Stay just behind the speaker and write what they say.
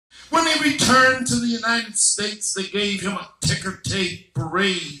he returned to the United States, they gave him a ticker tape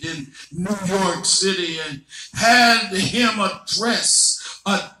parade in New York City and had him address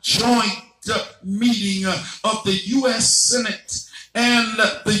a joint meeting of the U.S. Senate and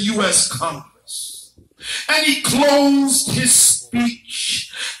the U.S. Congress. And he closed his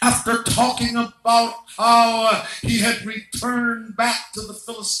speech after talking about how he had returned back to the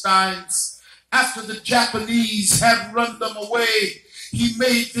Philistines after the Japanese had run them away. He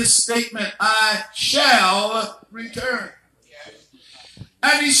made this statement, I shall return.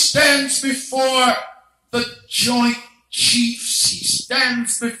 And he stands before the joint chiefs. He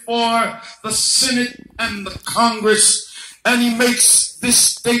stands before the Senate and the Congress, and he makes this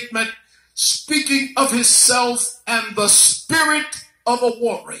statement, speaking of himself and the spirit of a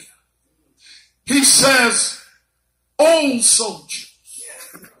warrior. He says, old soldiers,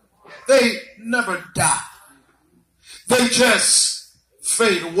 they never die. They just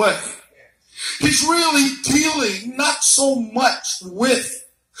fade away. He's really dealing not so much with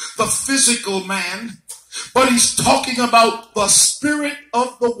the physical man, but he's talking about the spirit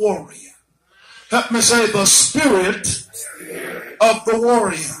of the warrior. Let me say the spirit of the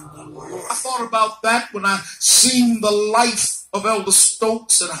warrior. I thought about that when I seen the life of Elder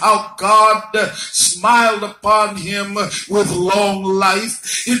Stokes and how God smiled upon him with long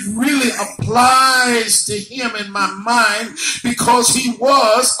life. It really applies to him in my mind because he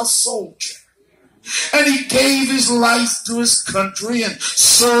was a soldier. And he gave his life to his country and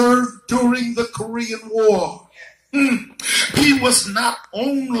served during the Korean War. He was not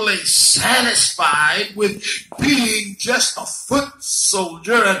only satisfied with being just a foot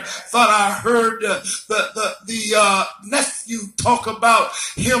soldier, and thought I heard the nephew talk about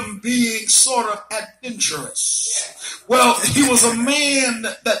him being sort of adventurous. Well, he was a man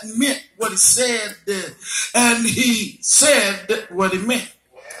that meant what he said, and he said what he meant.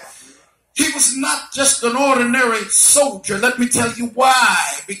 He was not just an ordinary soldier. Let me tell you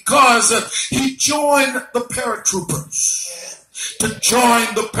why. Because he joined the paratroopers. To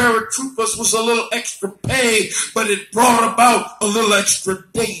join the paratroopers was a little extra pay, but it brought about a little extra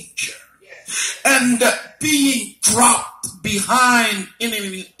danger. And being dropped behind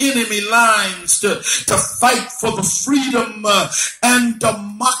enemy lines to fight for the freedom and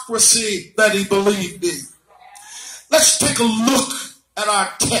democracy that he believed in. Let's take a look at our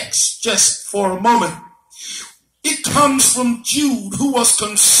text just for a moment. It comes from Jude, who was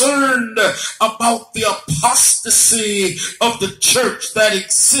concerned about the apostasy of the church that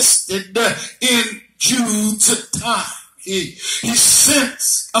existed in Jude's time. He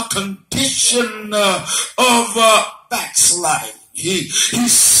sensed a condition of backsliding. He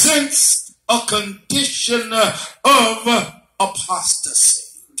sensed a condition of apostasy.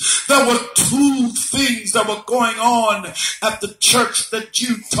 There were two things that were going on at the church that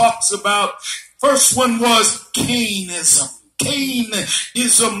Jude talks about. First one was Cainism.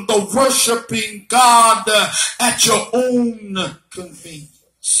 Cainism, the worshiping God at your own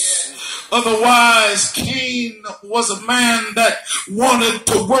convenience. Otherwise, Cain was a man that wanted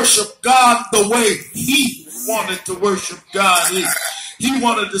to worship God the way he wanted to worship God. He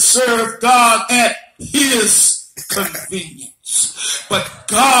wanted to serve God at his convenience. But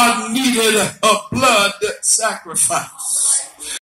God needed a blood sacrifice.